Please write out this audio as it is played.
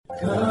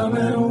Come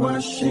and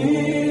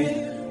worship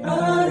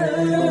at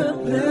a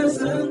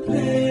pleasant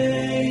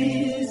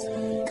place.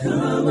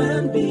 Come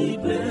and be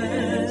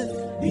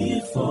blessed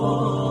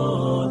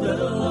before the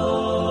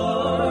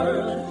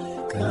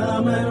Lord.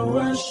 Come and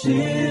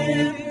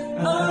worship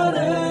at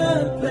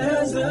a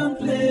pleasant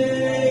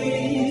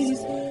place.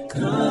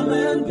 Come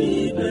and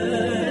be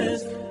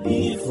blessed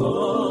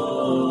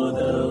before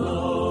the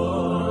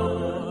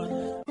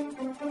Lord.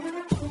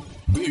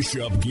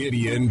 Bishop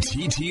Gideon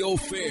T.T.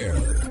 Fair,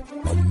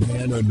 a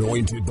man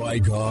anointed by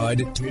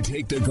God to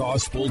take the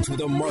gospel to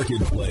the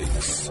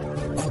marketplace.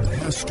 A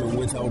pastor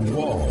without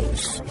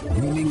walls,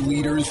 bringing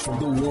leaders from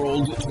the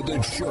world to the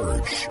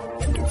church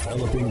and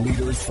developing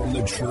leaders from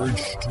the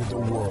church to the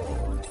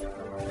world.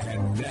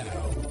 And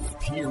now,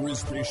 here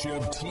is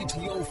Bishop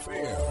T.T.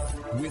 Fair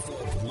with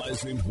a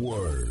pleasant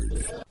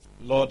word.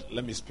 Lord,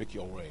 let me speak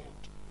your word.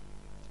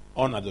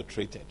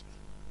 Unadulterated,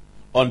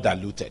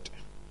 undiluted,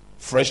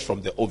 fresh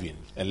from the oven,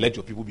 and let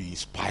your people be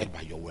inspired by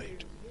your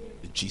word.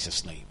 In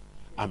Jesus' name.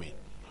 Amen.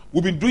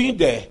 We've been doing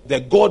the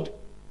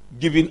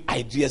God-given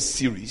ideas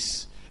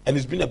series, and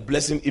it's been a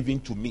blessing even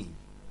to me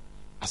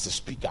as a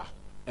speaker.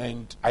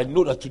 And I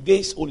know that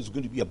today's own is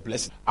going to be a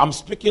blessing. I'm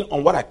speaking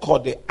on what I call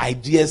the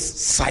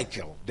ideas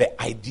cycle.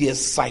 The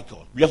ideas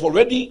cycle. We have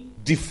already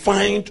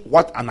defined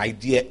what an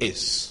idea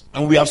is.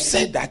 And we have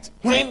said that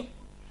when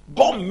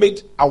God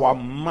made our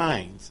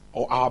minds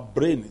or our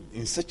brain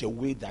in such a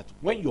way that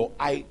when your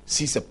eye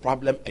sees a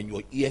problem and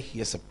your ear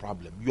hears a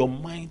problem, your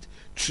mind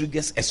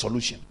triggers a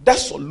solution. That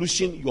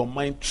solution your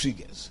mind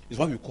triggers is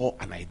what we call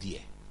an idea.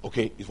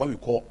 Okay? It's what we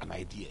call an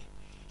idea.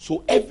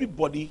 So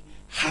everybody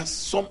has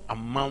some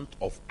amount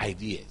of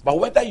ideas. But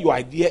whether your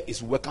idea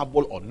is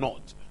workable or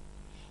not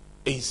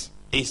is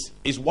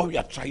what we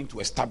are trying to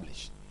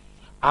establish.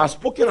 I've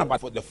spoken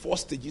about for the 4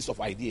 stages of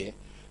idea: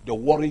 the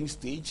worrying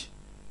stage,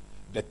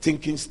 the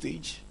thinking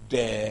stage,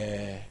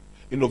 the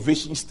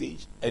innovation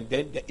stage, and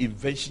then the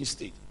invention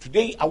stage.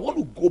 Today, I want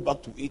to go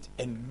back to it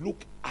and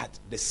look at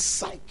the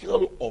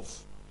cycle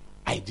of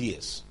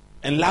ideas.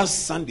 And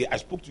last Sunday, I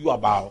spoke to you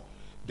about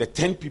the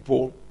 10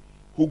 people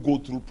who go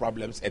through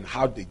problems and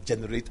how they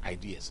generate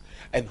ideas,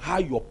 and how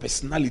your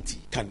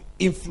personality can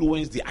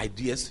influence the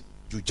ideas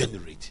you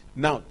generate.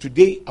 Now,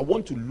 today, I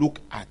want to look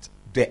at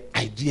the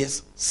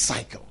ideas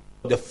cycle,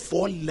 the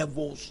 4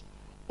 levels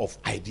of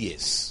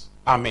ideas.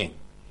 Amen.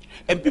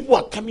 And people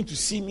are coming to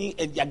see me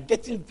and they are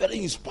getting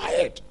very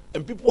inspired.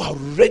 And people are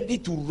ready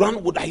to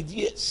run with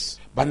ideas.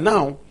 But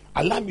now,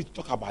 allow me to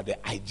talk about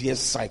the ideas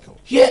cycle.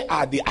 Here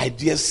are the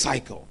ideas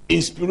cycle: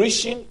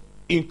 inspiration,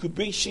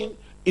 incubation,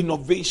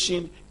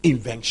 innovation,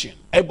 invention.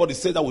 Everybody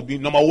say that would be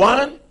number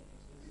 1,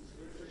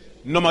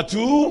 number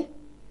 2,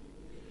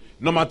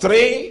 number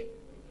 3,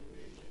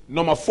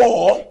 number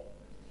 4.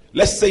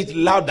 Let's say it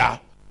louder.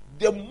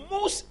 The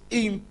most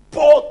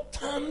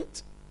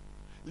important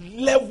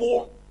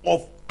level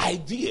of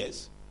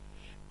ideas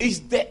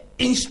is the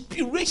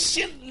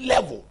inspiration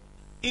level.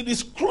 It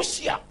is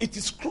crucial. It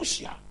is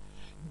crucial.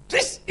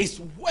 This is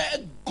where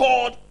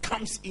God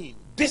comes in.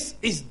 This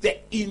is the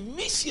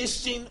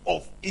initiation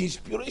of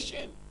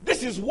inspiration.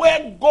 This is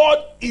where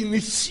God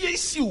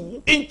initiates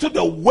you into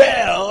the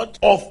world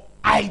of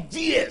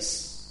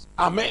ideas.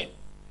 Amen.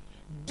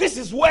 This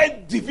is where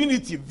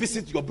divinity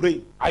visits your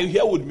brain. Are you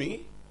here with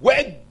me?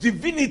 Where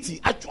divinity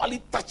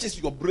actually touches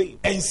your brain,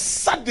 and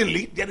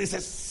suddenly there is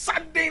a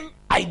sudden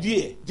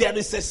idea, there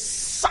is a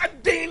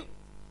sudden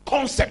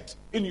concept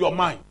in your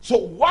mind. So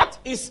what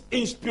is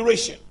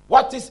inspiration?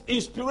 What is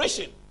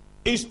inspiration?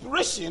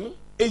 Inspiration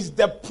is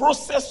the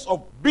process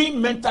of being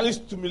mentally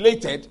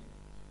stimulated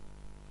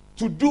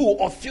to do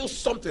or feel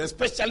something,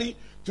 especially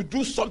to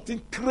do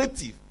something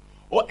creative,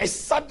 or a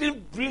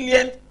sudden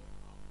brilliant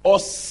or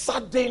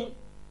sudden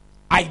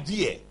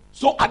idea.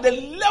 So at the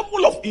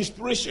level of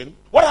inspiration,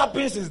 what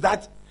happens is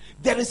that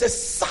there is a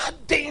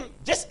sudden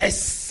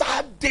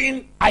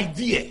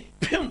idea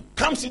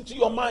comes into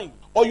your mind,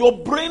 or your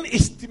brain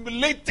is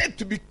stimulated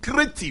to be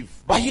creative.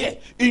 But here,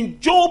 in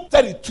Job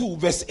 32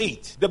 verse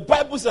 8, the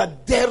Bible says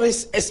that there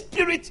is a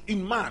spirit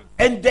in man,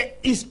 and the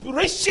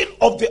inspiration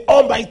of the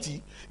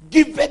Almighty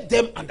giveth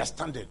them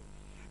understanding.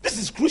 This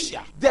is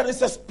crucial. There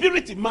is a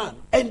spirit in man,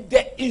 and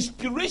the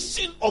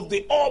inspiration of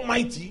the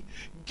Almighty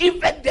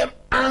giveth them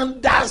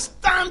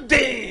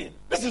understanding.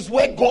 This is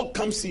where God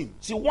comes in.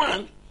 See,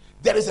 1,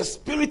 there is a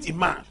spirit in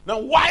man. Now,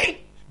 why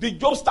did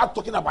Job start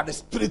talking about the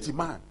spirit in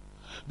man?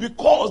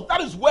 Because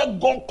that is where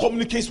God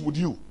communicates with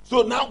you.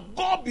 So now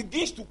God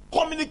begins to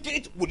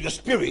communicate with your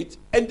spirit,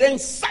 and then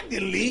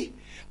suddenly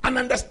an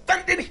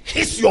understanding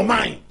hits your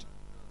mind.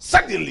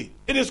 Suddenly.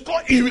 It is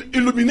called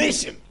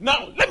illumination.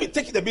 Now, let me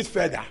take it a bit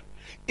further.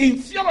 In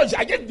theology,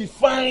 I just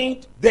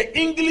defined the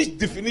English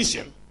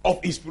definition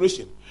of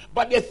inspiration.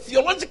 But the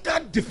theological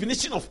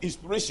definition of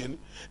inspiration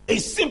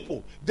is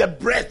simple: the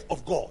breath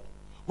of God,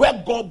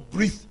 where God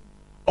breathes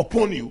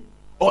upon you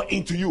or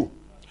into you.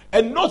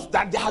 And note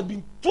that there have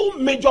been 2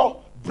 major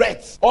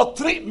breaths or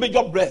 3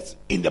 major breaths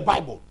in the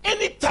Bible.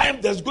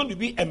 Anytime there's going to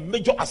be a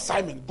major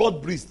assignment,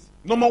 God breathed.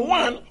 Number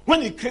 1,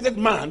 when he created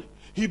man,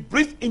 he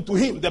breathed into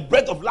him the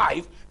breath of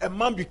life, and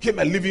man became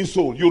a living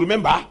soul. You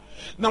remember?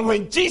 Now,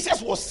 when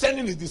Jesus was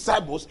sending his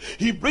disciples,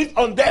 he breathed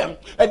on them,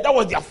 and that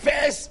was their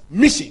first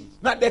mission.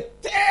 Now, the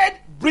third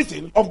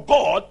breathing of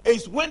God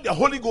is when the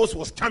Holy Ghost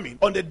was coming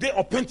on the day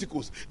of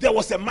Pentecost. There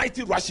was a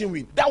mighty rushing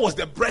wind. That was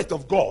the breath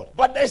of God.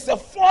 But there's a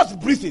fourth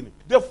breathing.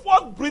 The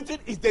fourth breathing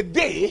is the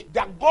day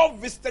that God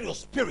visited your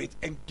spirit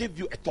and gave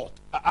you a thought.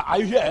 Are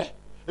you here?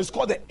 It's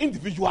called the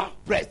individual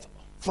breath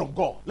from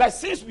God. Like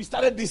since we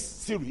started this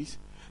series,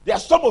 there are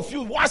some of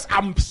you, once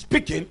I'm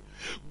speaking,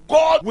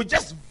 God will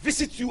just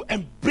visit you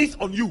and breathe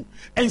on you.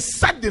 And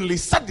suddenly,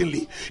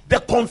 the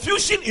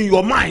confusion in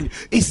your mind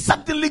is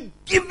suddenly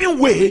giving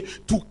way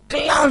to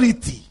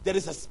clarity. There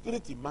is a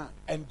spirit in man,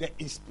 and the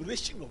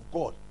inspiration of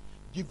God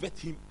giveth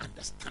him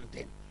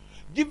understanding.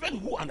 Given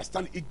who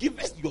understand, it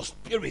gives your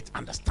spirit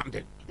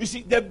understanding. You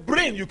see, the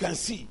brain you can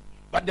see,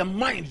 but the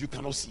mind you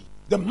cannot see.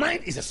 The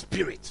mind is a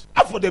spirit.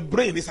 And for the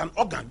brain is an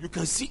organ, you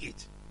can see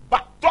it.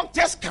 But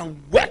doctors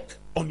can work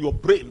on your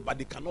brain, but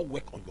they cannot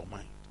work on your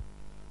mind.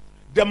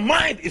 The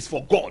mind is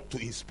for God to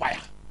inspire.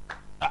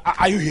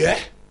 Are you here?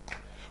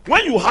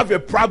 When you have a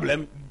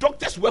problem,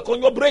 doctors work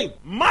on your brain.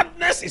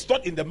 Madness is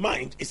not in the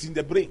mind, it's in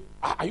the brain.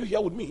 Are you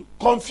here with me?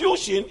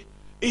 Confusion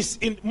is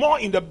more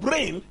in the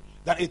brain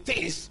than it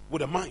is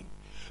with the mind.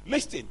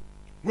 Listen,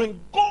 when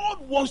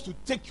God wants to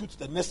take you to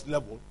the next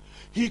level,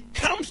 he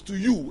comes to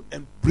you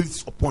and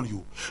breathes upon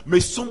you.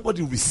 May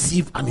somebody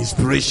receive an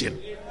inspiration.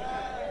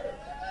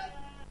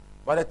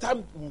 By the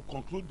time we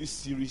conclude this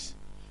series,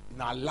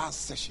 in our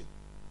last session,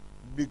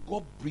 may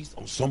God breathe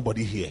on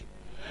somebody here.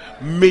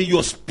 May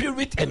your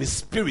spirit and his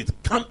spirit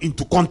come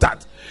into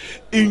contact.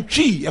 In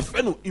chi,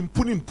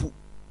 impudimpu.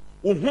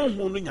 You know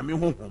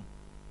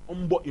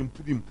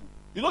impudimpu?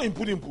 You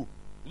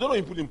don't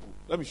know impudimpu?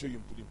 Let me show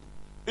you impudimpu.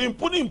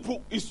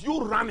 Impudimpu is you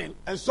running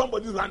and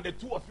somebody ran, the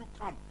two of you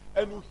come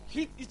and you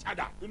hit each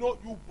other. You know,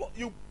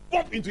 you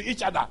bump into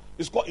each other.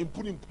 It's called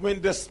impudimpu.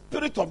 When the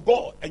spirit of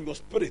God and your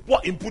spirit,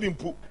 what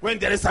impudimpu? When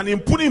there is an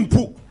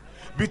impudimpu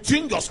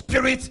between your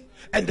spirit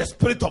and the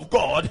spirit of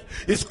God,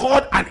 it's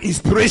called an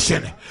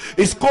inspiration.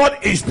 It's called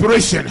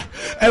inspiration.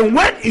 And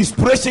when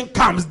inspiration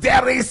comes,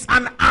 there is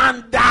an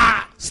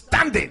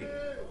understanding.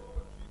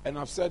 And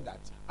I've said that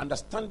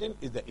understanding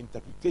is the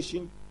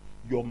interpretation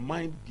your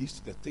mind gives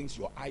to the things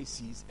your eye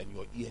sees and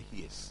your ear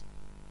hears.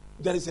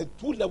 There is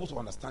two levels of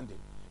understanding: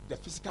 the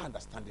physical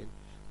understanding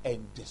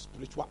and the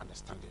spiritual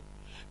understanding.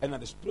 And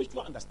the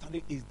spiritual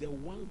understanding is the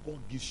one God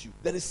gives you.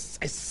 There is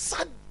a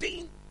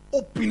sudden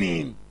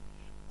opening,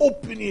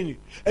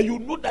 and you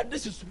know that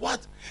this is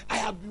what I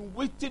have been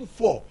waiting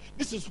for.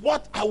 This is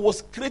what I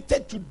was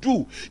created to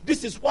do.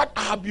 This is what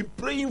I have been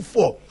praying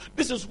for.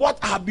 This is what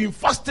I have been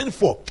fasting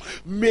for.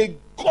 May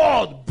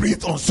God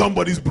breathe on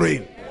somebody's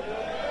brain.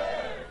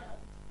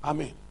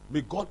 Amen.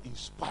 May God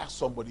inspire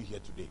somebody here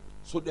today.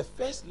 So the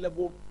first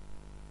level,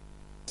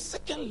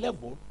 second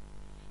level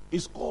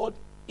is called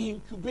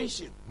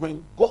incubation.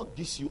 When God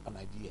gives you an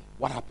idea,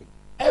 what happened?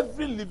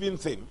 Every living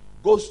thing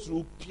goes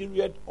through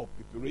period of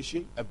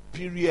preparation, a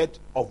period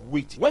of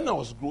waiting. When I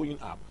was growing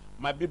up,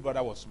 my big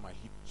brother was my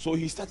hip. So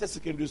he started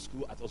secondary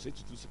school at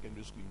Osei-Tutu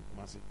Secondary School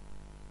in Kumasi.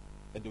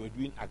 And they were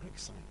doing agric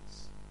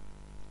science.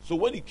 So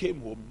when he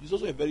came home, he's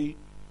also he's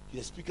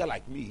a speaker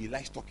like me. He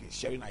likes talking,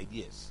 sharing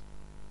ideas.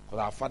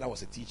 Because our father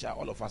was a teacher,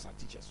 all of us are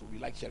teachers, so we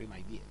like sharing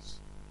ideas.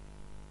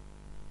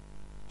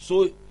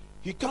 So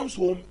he comes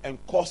home and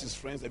calls his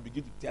friends and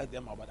begins to tell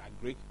them about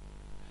agric.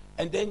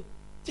 And then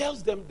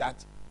tells them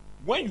that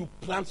when you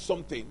plant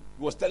something,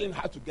 he was telling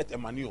how to get a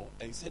manure.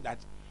 And he said that,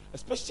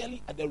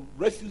 especially at the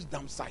refuse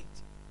dump site,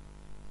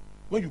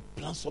 when you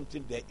plant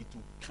something there, it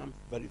will come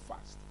very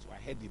fast. So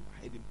I heard him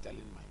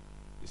telling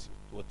listen,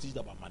 he was teaching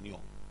about manure,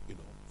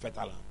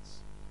 fertile lands.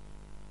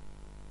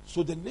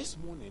 So the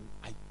next morning,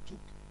 I took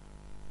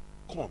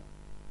corn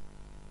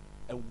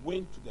and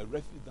went to the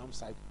refuse dump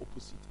site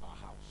opposite our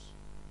house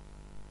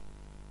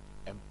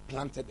and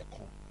planted the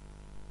corn.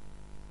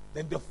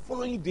 Then the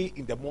following day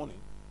in the morning,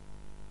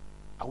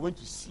 I went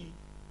to see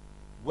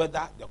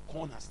whether the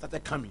corn had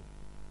started coming.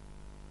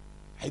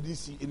 I didn't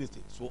see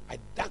anything. So I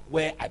dug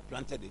where I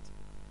planted it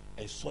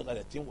and saw that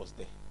the thing was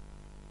there.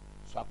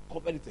 So I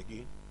covered it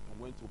again and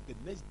went to the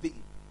next day.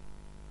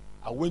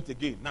 I went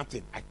again,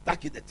 nothing. I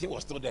dug it, the thing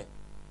was still there.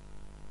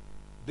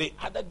 The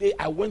other day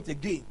I went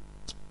again.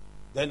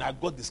 Then I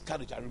got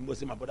discouraged. I remember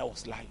saying my brother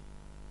was lying.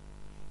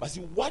 But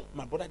see, what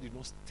my brother did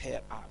not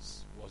tell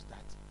us was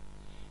that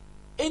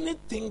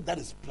anything that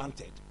is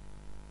planted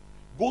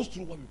goes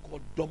through what we call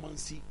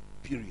dormancy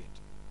period.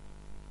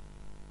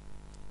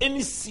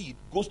 Any seed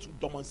goes through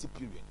dormancy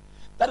period.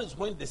 That is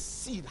when the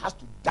seed has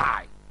to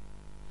die.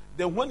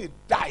 Then when it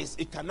dies,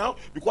 it can now,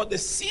 because the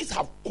seeds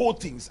have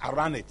coatings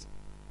around it.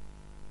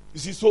 You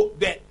see, so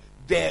the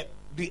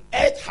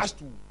earth has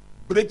to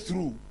break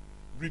through,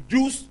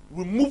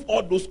 remove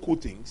all those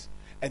coatings,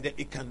 and then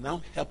it can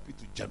now help it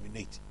to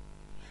germinate.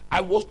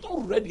 I was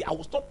not ready. I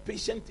was not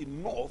patient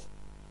enough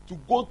to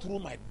go through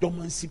my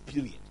dormancy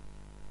period.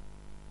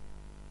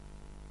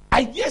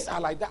 Ideas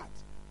are like that.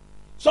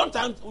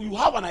 Sometimes you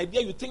have an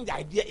idea, you think the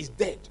idea is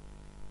dead.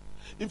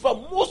 In fact,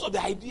 most of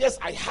the ideas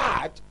I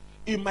had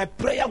in my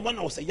prayer when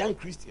I was a young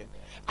Christian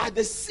are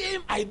the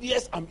same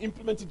ideas I'm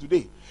implementing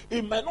today.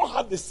 It might not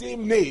have the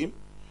same name,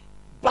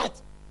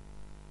 but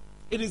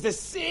it is the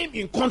same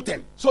in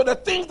content. So the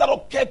things that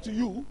occurred to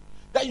you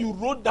that you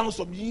wrote down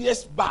some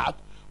years back,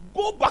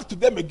 go back to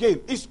them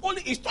again. It's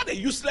not a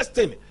useless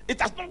thing. It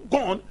has not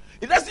gone.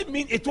 It doesn't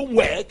mean it won't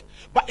work,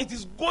 but it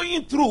is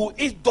going through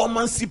its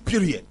dormancy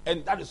period.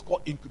 And that is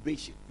called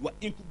incubation. You are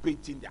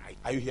incubating the idea.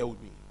 Are you here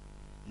with me?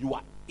 You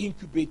are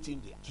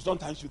incubating the. So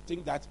sometimes you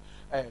think that,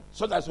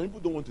 sometimes some people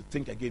don't want to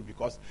think again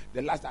because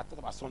the last time I thought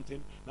about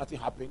something, nothing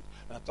happened.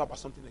 And I thought about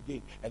something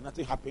again, and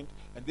nothing happened.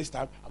 And this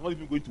time, I'm not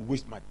even going to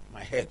waste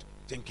my head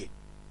thinking.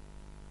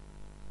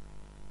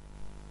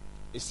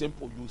 It's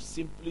simple. You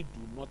simply do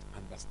not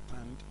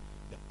understand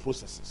the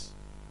processes.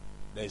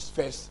 There is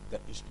first the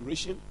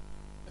inspiration.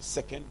 The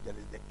second, there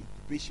is the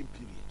incubation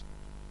period.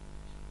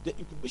 The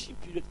incubation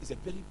period is a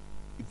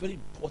very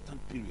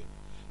important period.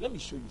 Let me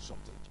show you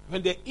something.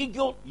 When the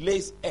eagle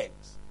lays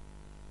eggs,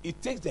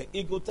 it takes the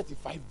eagle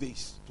 35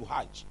 days to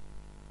hatch.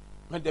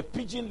 When the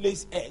pigeon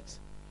lays eggs,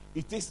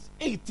 it takes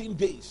 18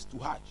 days to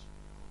hatch.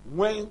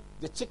 When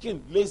the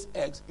chicken lays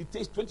eggs, it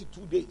takes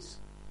 22 days.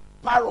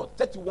 Parrot,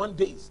 31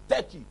 days.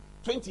 Turkey,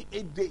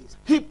 28 days.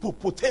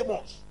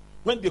 Hippopotamus,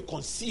 when they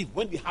conceive,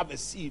 when they have a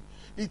seed,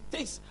 it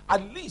takes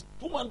at least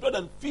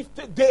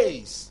 250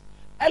 days.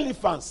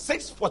 Elephants,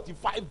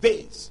 645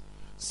 days.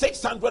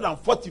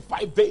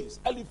 645 days.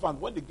 Elephant,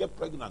 when they get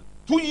pregnant,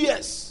 2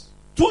 years.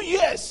 2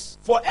 years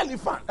for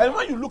elephant. And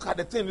when you look at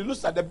the thing, it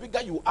looks like the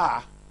bigger you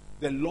are,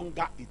 the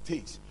longer it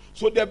takes.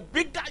 So the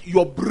bigger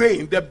your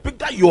brain, the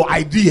bigger your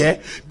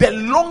idea, the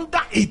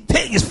longer it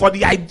takes for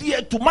the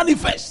idea to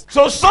manifest.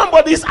 So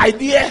somebody's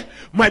idea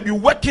might be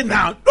working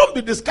now. Don't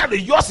be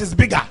discouraged. Yours is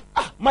bigger.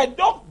 My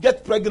dog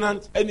gets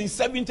pregnant and in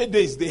 70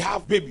 days they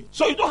have baby.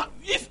 So you don't have,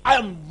 if I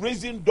am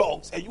raising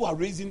dogs and you are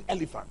raising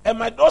elephants and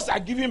my dogs are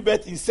giving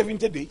birth in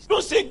 70 days,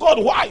 don't say,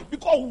 God, why?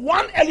 Because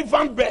one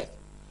elephant birth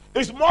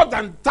is more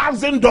than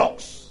 1,000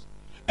 dogs.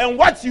 And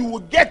what you will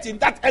get in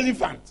that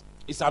elephant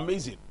is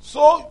amazing.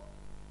 So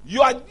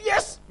your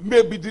ideas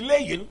may be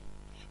delaying,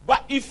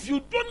 but if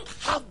you don't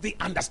have the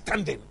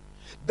understanding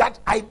that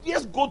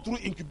ideas go through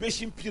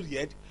incubation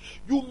period,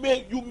 you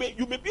may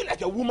be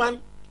like a woman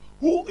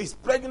who is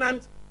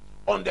pregnant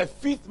on the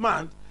 5th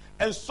month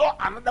and saw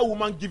another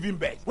woman giving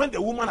birth. When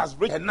the woman has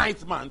reached her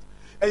 9th month,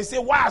 and say,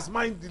 why has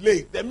mine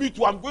delayed? Then me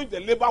too, I'm going to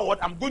labor ward,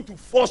 I'm going to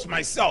force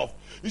myself.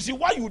 You see,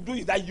 what you do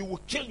is that you will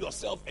kill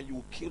yourself and you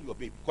will kill your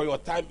baby because your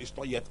time is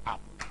not yet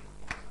up.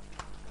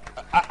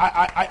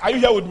 Are you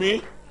here with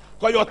me?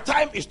 Because your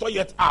time is not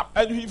yet up.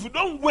 And if you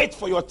don't wait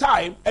for your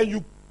time and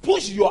you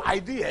push your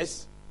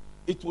ideas,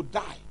 it will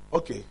die.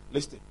 Okay,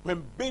 listen.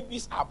 When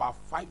babies are about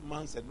 5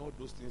 months and all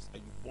those things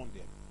and you born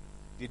them,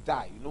 they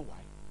die. You know why?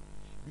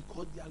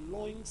 Because their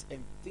loins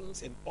and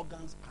things and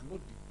organs are not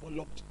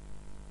developed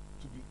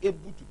to be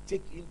able to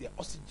take in the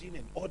oxygen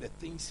and all the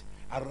things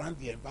around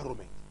the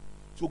environment.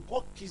 So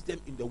God keeps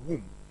them in the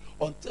womb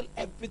until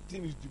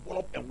everything is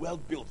developed and well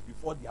built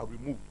before they are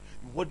removed,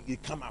 before they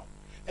come out.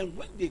 And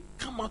when they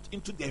come out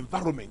into the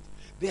environment,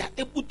 they are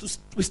able to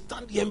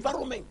withstand the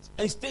environment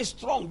and stay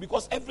strong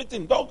because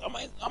everything, dog, am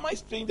I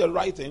saying the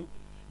right thing?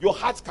 Your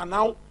heart can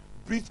now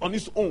breathe on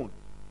its own,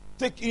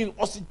 take in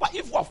oxygen. But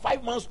if you are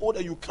 5 months old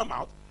and you come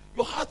out,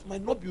 your heart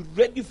might not be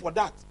ready for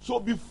that. So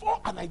before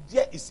an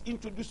idea is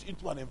introduced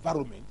into an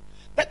environment,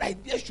 that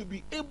idea should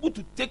be able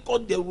to take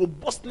on the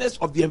robustness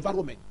of the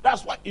environment.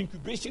 That's why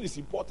incubation is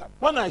important.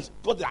 When I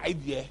got the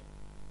idea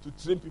to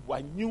train people,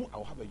 I knew I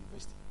would have a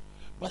university.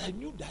 But I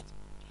knew that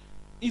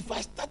if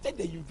I started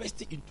the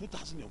university in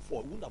 2004,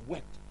 it wouldn't have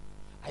worked.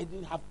 I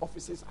didn't have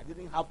offices, I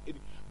didn't have any.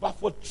 But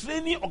for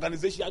training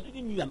organization, I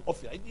didn't need an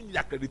office, I didn't need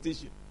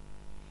accreditation.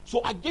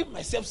 So I gave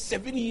myself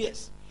 7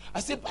 years. I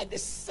said by the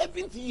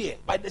 7th year,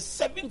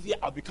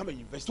 I'll become a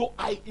university. So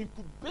I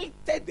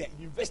incubated the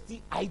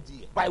university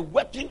idea by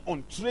working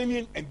on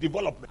training and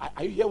development.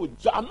 Are you here with me?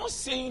 So I'm not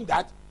saying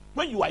that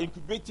when you are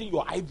incubating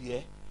your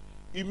idea,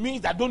 it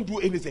means that don't do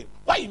anything.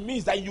 What it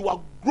means that you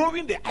are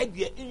growing the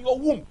idea in your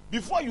womb.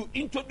 Before you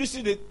introduce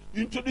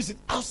it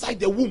outside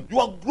the womb. You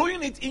are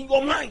growing it in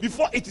your mind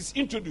before it is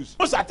introduced.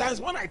 Most of the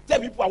times when I tell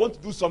people I want to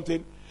do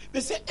something, they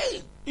say,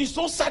 hey, it's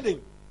so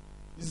sudden.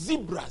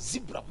 Zebra,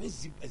 when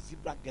a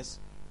zebra gets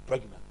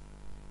pregnant,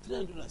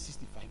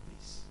 365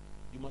 days.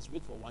 You must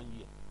wait for 1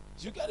 year.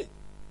 So you get it?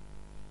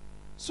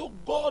 So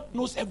God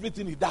knows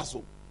everything he does.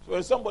 So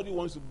when somebody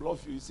wants to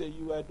bluff you, you say,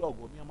 you are a dog,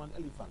 or me, I'm an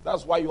elephant.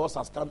 That's why yours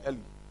has come early.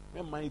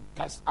 When mine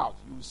casts out,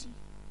 you will see.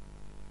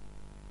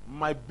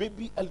 My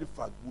baby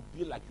elephant will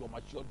be like your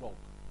mature dog.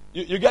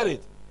 You get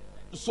it?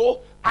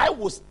 So I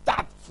will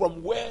start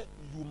from where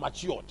you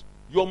matured.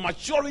 Your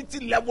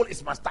maturity level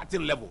is my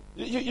starting level.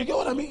 You get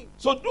what I mean?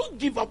 So don't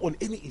give up on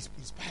any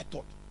inspired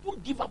thought.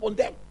 Don't give up on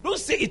them. Don't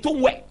say it won't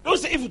work. Don't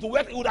say if it would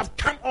work, it would have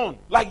come on.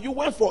 Like you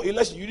went for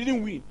election, you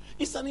didn't win.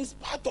 It's an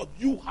inspired thought.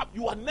 You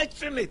are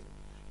nurturing it.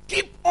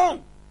 Keep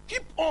on.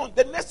 Keep on.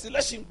 The next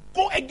election,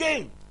 go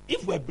again.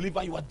 If you're a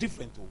believer, you are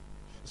different too.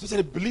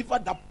 Especially a believer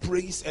that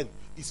prays and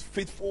is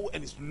faithful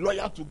and is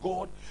loyal to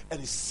God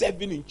and is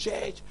serving in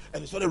church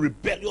and is not a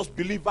rebellious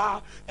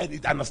believer and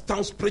it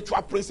understands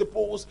spiritual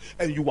principles,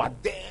 and you are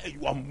there,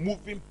 you are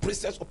moving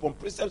precepts upon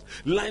precepts,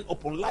 line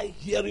upon line,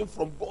 hearing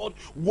from God,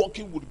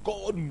 walking with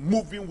God,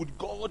 moving with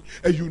God,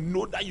 and you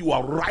know that you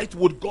are right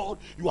with God,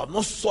 you have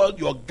not soiled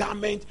your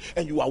garment,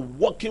 and you are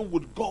walking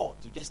with God,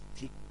 to just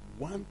take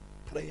one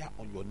prayer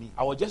on your knee.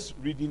 I was just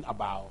reading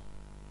about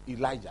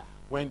Elijah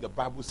when the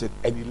Bible said,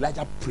 and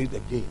Elijah prayed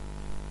again.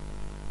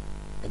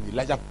 And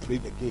Elijah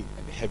prayed again,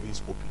 and the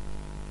heavens opened.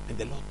 And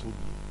the Lord told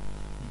me,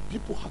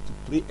 people have to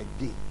pray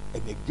again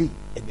and again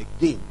and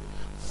again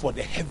for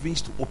the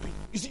heavens to open.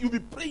 You see, you'll be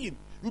praying.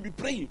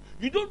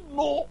 You don't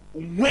know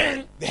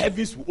when the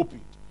heavens will open.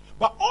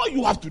 But all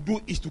you have to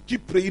do is to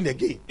keep praying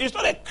again. It's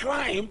not a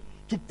crime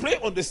to pray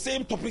on the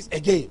same topics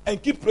again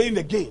and keep praying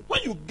again.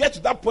 When you get to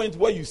that point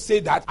where you say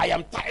that, I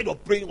am tired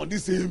of praying on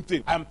this same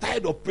thing, I am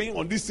tired of praying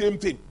on this same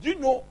thing. Do you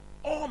know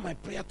all my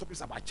prayer topics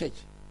about church?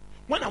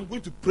 When I'm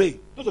going to pray,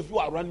 those of you who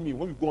are around me,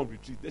 when we go on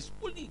retreat, there's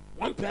only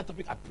one prayer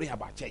topic I pray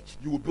about: church.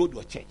 You will build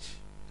your church,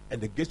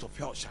 and the gates of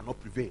hell shall not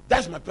prevail.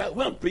 That's my prayer.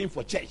 When I'm praying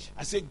for church,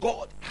 I say,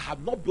 God, I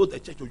have not built a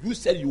church, or you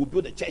said you will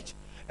build a church,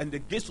 and the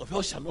gates of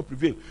hell shall not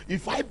prevail.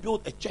 If I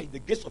build a church, the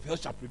gates of hell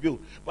shall prevail.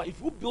 But if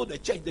you build a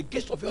church, the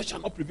gates of hell shall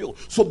not prevail.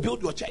 So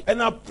build your church.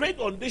 And I've prayed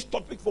on this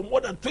topic for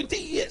more than 20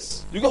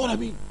 years. You get what I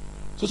mean?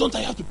 So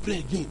sometimes you have to pray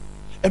again,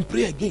 and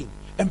pray again,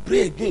 and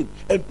pray again,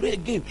 and pray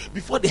again,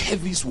 before the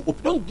heavens will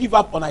open. Don't give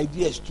up on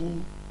ideas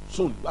too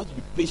soon. You have to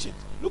be patient.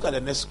 Look at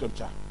the next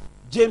scripture.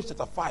 James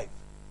chapter 5,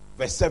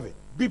 verse 7.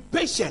 Be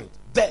patient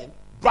then,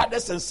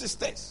 brothers and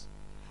sisters,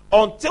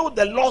 until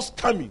the Lord's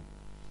coming.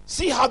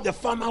 See how the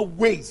farmer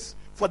waits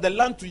for the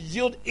land to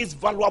yield its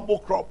valuable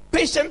crop,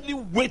 patiently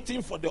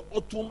waiting for the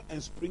autumn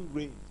and spring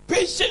rain.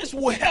 Patience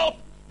will help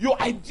your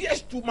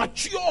ideas to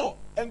mature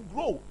and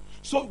grow.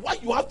 So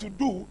what you have to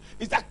do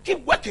is that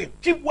keep working,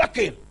 keep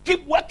working,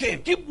 keep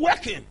working, keep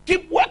working,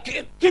 keep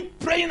working, keep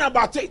praying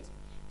about it,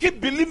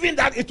 keep believing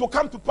that it will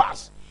come to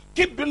pass.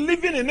 Keep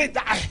believing in it,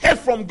 that I heard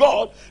from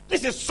God.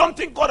 This is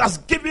something God has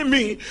given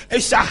me.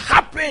 It shall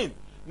happen.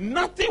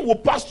 Nothing will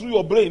pass through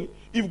your brain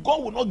if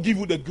God will not give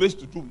you the grace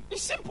to do it.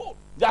 It's simple.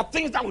 There are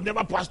things that will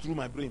never pass through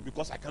my brain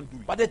because I can't do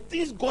it. But the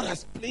things God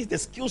has placed, the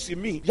skills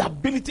in me, the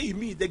ability in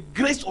me, the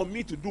grace on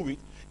me to do it,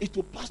 it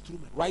will pass through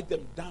me. Write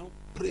them down,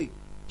 pray.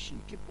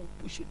 Keep on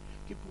pushing,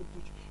 keep on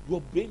pushing.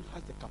 Your brain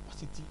has the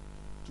capacity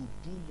to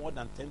do more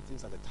than 10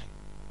 things at a time.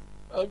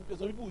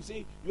 Some people will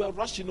say, you are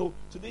rational.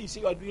 Today you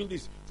say you are doing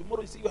this.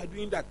 Tomorrow you say you are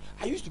doing that.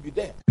 I used to be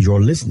there. You're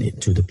listening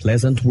to the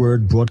Pleasant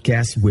Word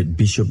broadcast with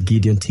Bishop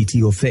Gideon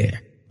T.T. Ofair,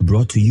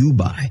 brought to you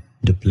by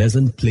The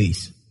Pleasant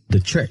Place,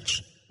 the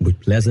church with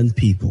pleasant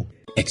people.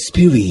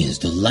 Experience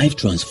the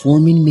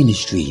life-transforming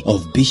ministry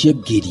of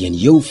Bishop Gideon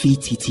Yofi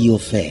T.T.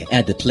 Ofair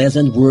at the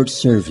Pleasant Word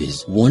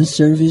service. One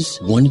service,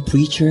 one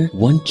preacher,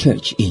 one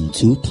church in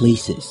two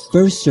places.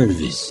 First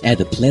service at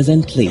the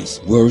Pleasant Place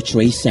World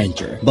Trade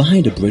Center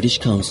behind the British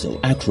Council,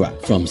 Accra,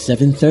 from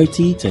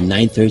 7:30 to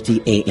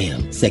 9:30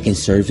 a.m. Second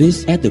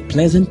service at the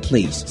Pleasant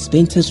Place,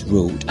 Spintex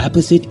Road,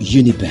 opposite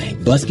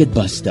Unibank Basket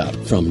Bus Stop,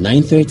 from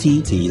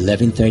 9:30 to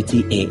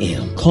 11:30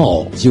 a.m.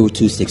 Call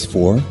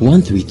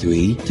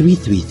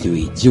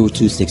 0264-133-333.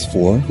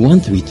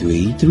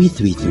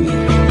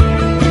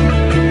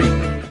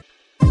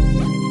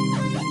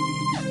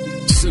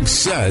 0264-133-333.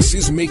 Success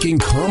is making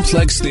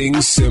complex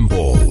things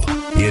simple.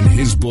 In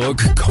his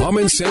book,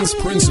 Common Sense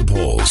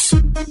Principles,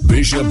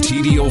 Bishop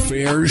T.T.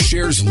 Ofair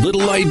shares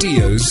little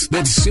ideas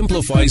that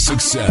simplify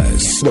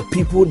success. The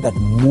people that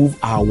move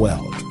our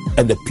world,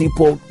 and the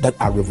people that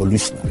are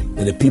revolutionary,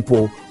 and the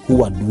people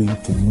who are doing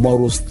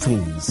tomorrow's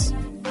things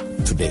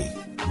today.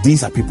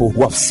 These are people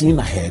who have seen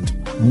ahead,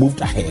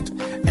 moved ahead,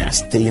 and are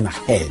staying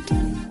ahead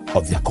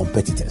of their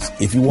competitors.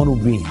 If you want to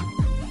win,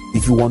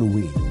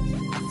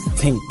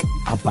 think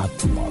about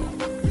tomorrow.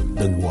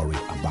 Don't worry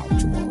about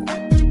tomorrow.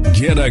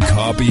 Get a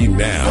copy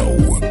now.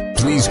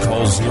 Please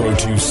call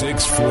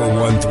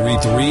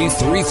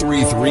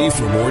 026-4133-333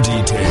 for more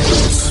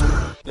details.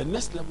 The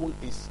next level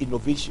is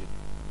innovation.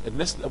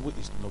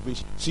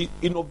 See,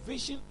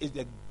 innovation is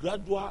the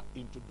gradual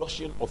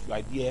introduction of your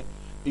idea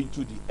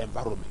into the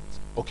environment.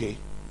 Okay?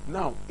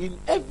 Now, in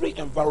every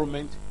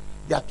environment,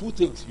 there are two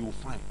things you will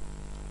find: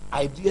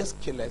 ideas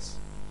killers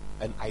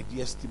and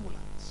idea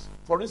stimulants.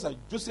 For instance,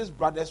 Joseph's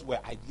brothers were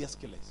ideas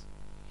killers.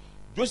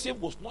 Joseph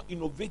was not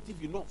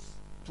innovative enough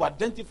to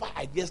identify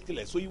ideas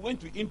killers, so he went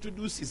to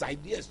introduce his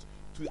ideas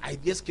to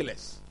ideas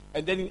killers.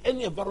 And then in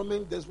any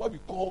environment, there's what we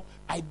call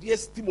idea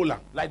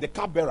stimulant. Like the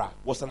cupbearer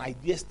was an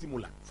idea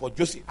stimulant for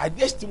Joseph.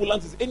 Idea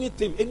stimulant is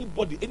anything,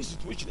 anybody, any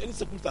situation, any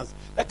circumstance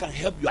that can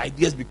help your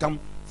ideas become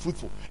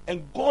fruitful.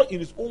 And God in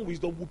his own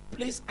wisdom would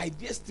place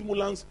idea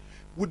stimulants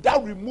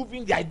without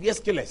removing the ideas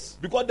killers.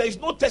 Because there is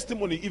no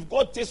testimony if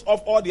God takes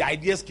off all the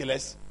ideas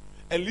killers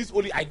and leaves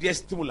only idea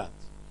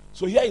stimulants.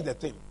 So here is the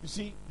thing. You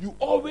see, you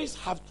always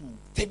have to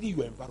study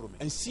your environment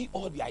and see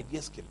all the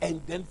ideas killers,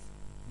 and then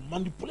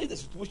manipulate the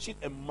situation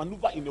and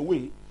maneuver in a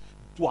way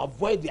to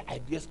avoid the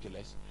ideas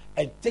killers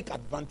and take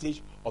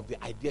advantage of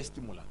the idea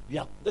stimulant.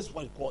 That's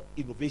what we call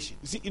innovation.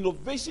 You see,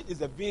 innovation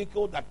is a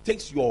vehicle that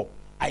takes your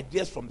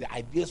ideas from the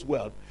ideas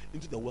world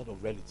into the world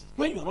of reality.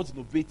 When you are not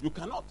innovative, you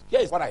cannot.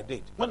 Here is what I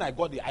did. When I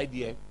got the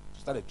idea to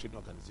start a trading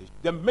organization,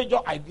 the major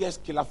ideas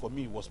killer for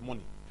me was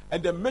money.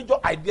 And the major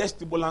idea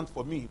stimulant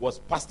for me was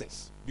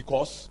pastors,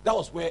 because that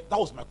was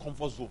my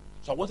comfort zone.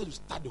 So I wanted to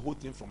start the whole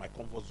thing from my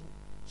comfort zone.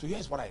 So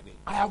here's what I did.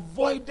 I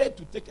avoided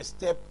to take a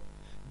step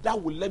that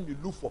would let me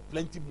look for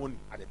plenty money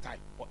at the time,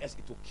 or else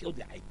it will kill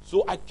the idea.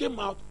 So I came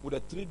out with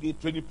a 3-day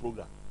training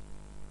program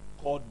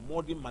called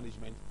Modern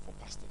Management for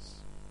Pastors.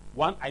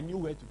 One, I knew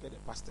where to get the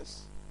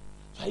pastors.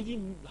 So I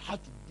didn't have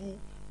to do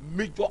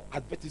major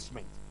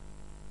advertisement.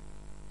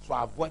 So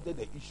I avoided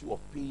the issue of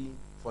paying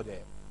for the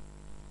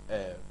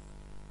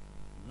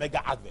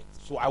mega advert.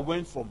 So I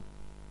went from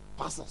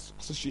Pastors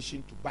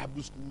Association to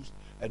Bible schools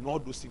and all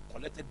those things,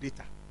 collected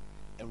data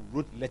and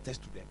wrote letters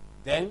to them.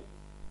 Then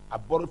I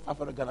borrowed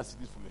 500 Ghana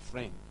cedis from a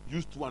friend,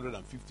 used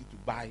 250 to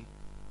buy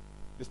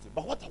this thing.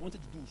 But what I wanted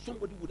to do,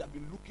 somebody would have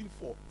been looking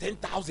for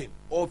 10,000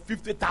 or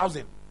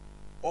 50,000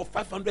 or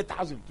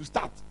 500,000 to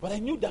start. But I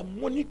knew that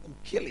money could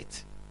kill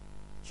it.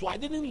 So I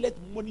didn't let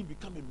money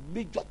become a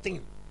major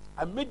thing.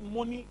 I made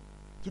money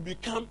to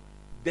become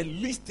the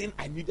least thing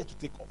I needed to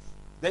take off.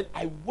 Then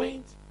I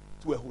went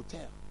to a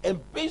hotel, and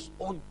based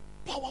on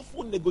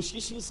powerful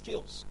negotiation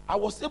skills, I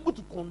was able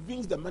to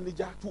convince the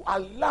manager to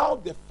allow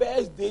the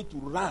first day to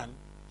run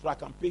so I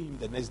can pay him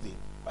the next day.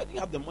 I didn't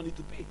have the money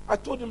to pay. I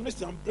told him,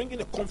 listen, I'm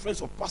bringing a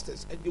conference of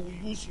pastors and they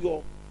will use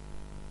your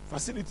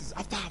facilities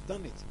after I've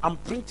done it. I'm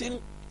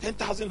printing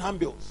 10,000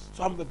 handbills.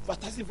 So I'm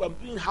advertising I'm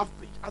doing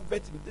half-page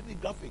adverts in daily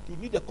graphic. You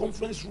need a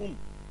conference room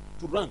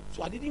to run.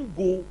 So I didn't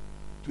go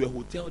to a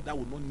hotel that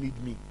would not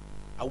need me.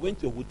 I went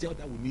to a hotel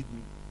that would need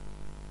me.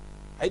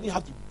 I didn't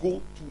have to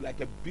go to like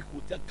a big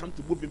hotel, come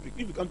to Movenpick.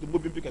 If you come to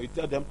Movenpick and you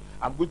tell them,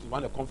 I'm going to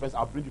run a conference,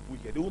 I'll bring people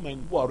here. The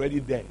woman who are already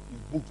there is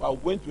booked. So I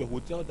went to a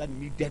hotel that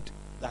needed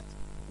that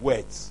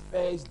words.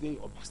 First day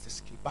of master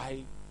scheme.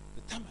 By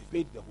the time I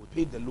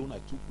paid the loan I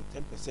took with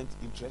 10%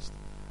 interest,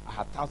 I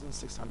had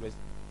 1,600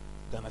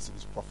 Ghana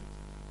cedis profit.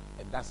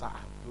 And that's how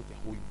I built a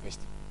whole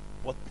university.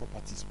 Bought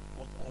properties,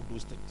 bought all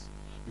those things.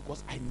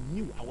 Because I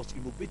knew I was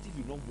innovative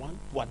enough, 1,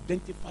 to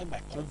identify my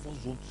comfort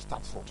zone to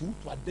start from. 2,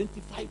 to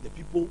identify the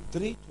people.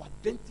 3, to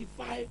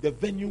identify the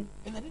venue.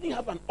 And I didn't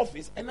have an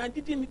office, and I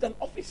didn't need an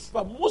office.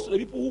 But most of the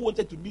people who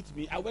wanted to meet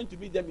me, I went to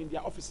meet them in their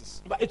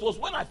offices. But it was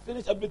when I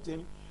finished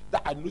everything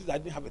that I noticed I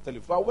didn't have a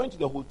telephone. I went to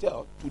the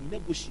hotel to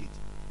negotiate.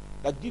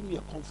 That give me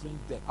a conference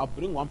there. I'll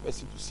bring one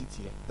person to sit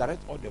here,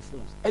 direct all the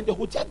phones. And the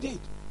hotel did.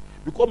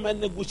 Because my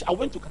negotiation, I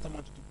went to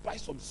Katamatu to buy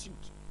some suit.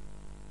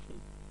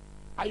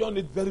 I ironed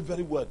it very,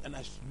 very well, and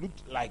I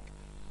looked like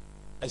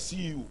a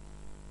CEO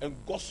and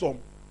got some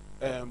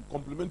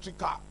complimentary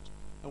card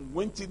and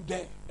went in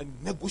there and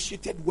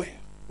negotiated well.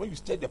 When you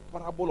study the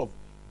parable of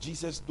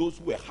Jesus, those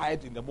who were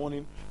hired in the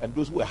morning and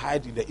those who were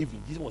hired in the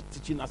evening, Jesus was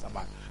teaching us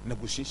about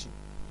negotiation.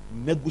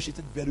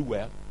 Negotiated very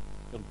well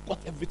and got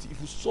everything. If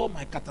you saw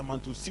my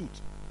Katamatu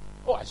suit,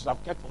 I should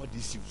have kept all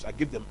these suits. I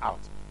gave them out.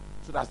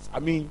 So that's,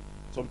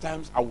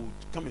 sometimes I would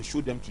come and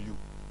show them to you.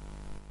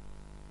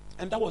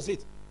 And that was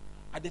it.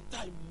 At the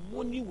time,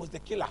 money was the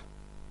killer.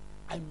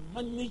 I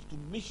managed to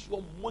make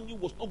sure money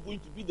was not going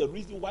to be the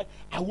reason why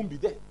I won't be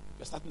there. If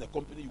you're starting a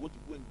company, you want to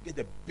go and get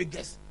the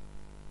biggest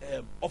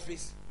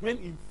office. When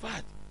in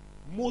fact,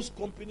 most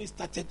companies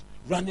started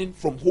running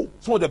from home.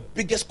 Some of the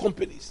biggest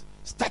companies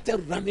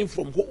started running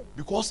from home.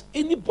 Because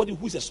anybody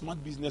who is a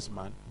smart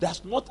businessman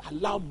does not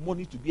allow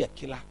money to be a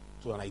killer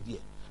to an idea.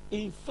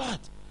 In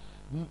fact,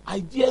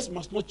 ideas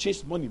must not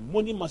chase money.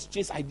 Money must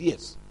chase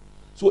ideas.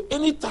 So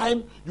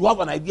anytime you have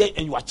an idea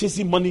and you are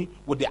chasing money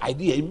with the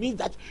idea, it means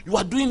that you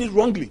are doing it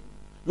wrongly.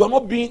 You are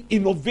not being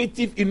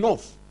innovative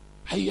enough.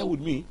 Are you here with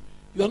me?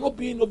 You are not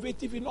being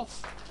innovative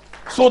enough.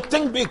 So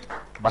think big,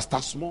 but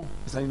start small.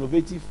 It's an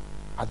innovative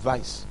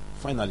advice.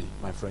 Finally,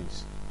 my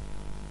friends.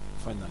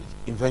 Finally,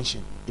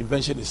 invention.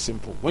 Invention is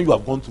simple. When you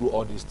have gone through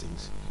all these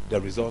things, the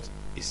result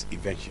is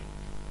invention.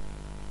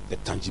 The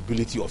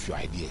tangibility of your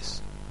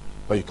ideas.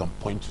 Where you can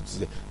point to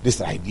this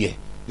is an idea.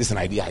 This is an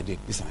idea I did.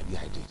 This is an idea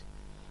I did.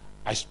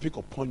 I speak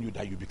upon you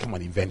that you become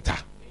an inventor.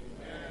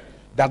 Amen.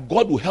 That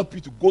God will help you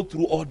to go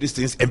through all these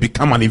things and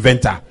become an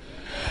inventor.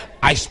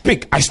 I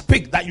speak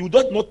that you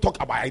don't not talk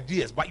about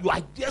ideas, but your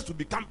ideas will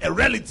become a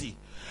reality.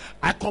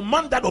 I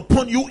command that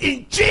upon you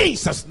in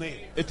Jesus' name.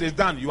 It is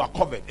done. You are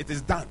covered. It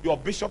is done. Your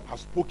bishop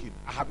has spoken.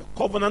 I have a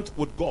covenant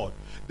with God.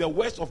 The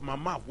words of my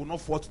mouth will not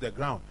fall to the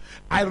ground.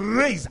 I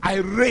raise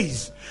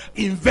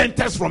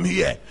inventors from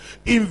here.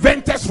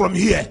 Inventors from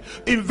here.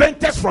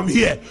 Inventors from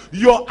here.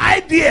 Your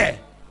idea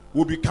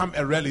will become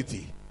a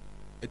reality.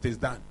 It is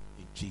done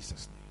in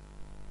Jesus'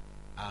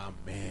 name.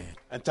 Amen.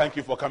 And thank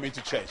you for coming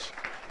to church.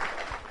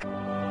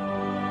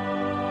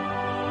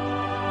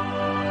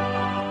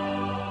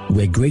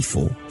 We're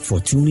grateful for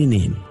tuning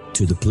in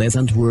to the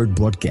Pleasant Word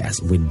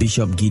broadcast with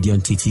Bishop Gideon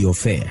T.T.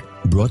 Ofair,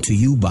 brought to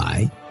you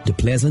by The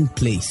Pleasant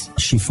Place,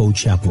 Shifo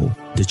Chapel,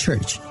 the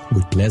church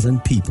with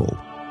pleasant people.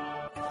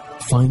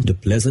 Find the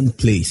Pleasant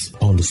Place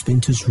on the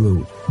Spintus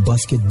Road,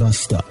 Basket Bus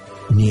Stop,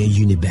 near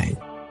Unibank.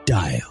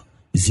 Dial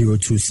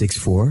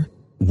 0264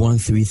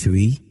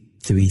 133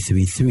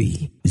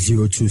 333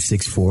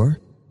 0264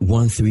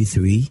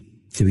 133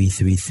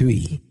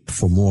 333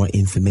 for more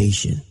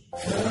information.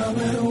 Come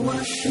and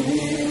worship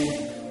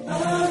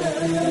at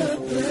a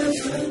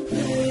pleasant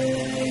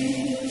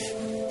place.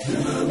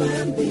 Come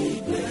and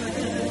be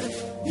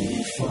blessed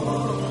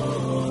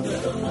before the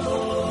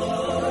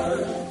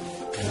Lord.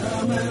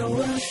 Come and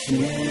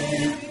worship.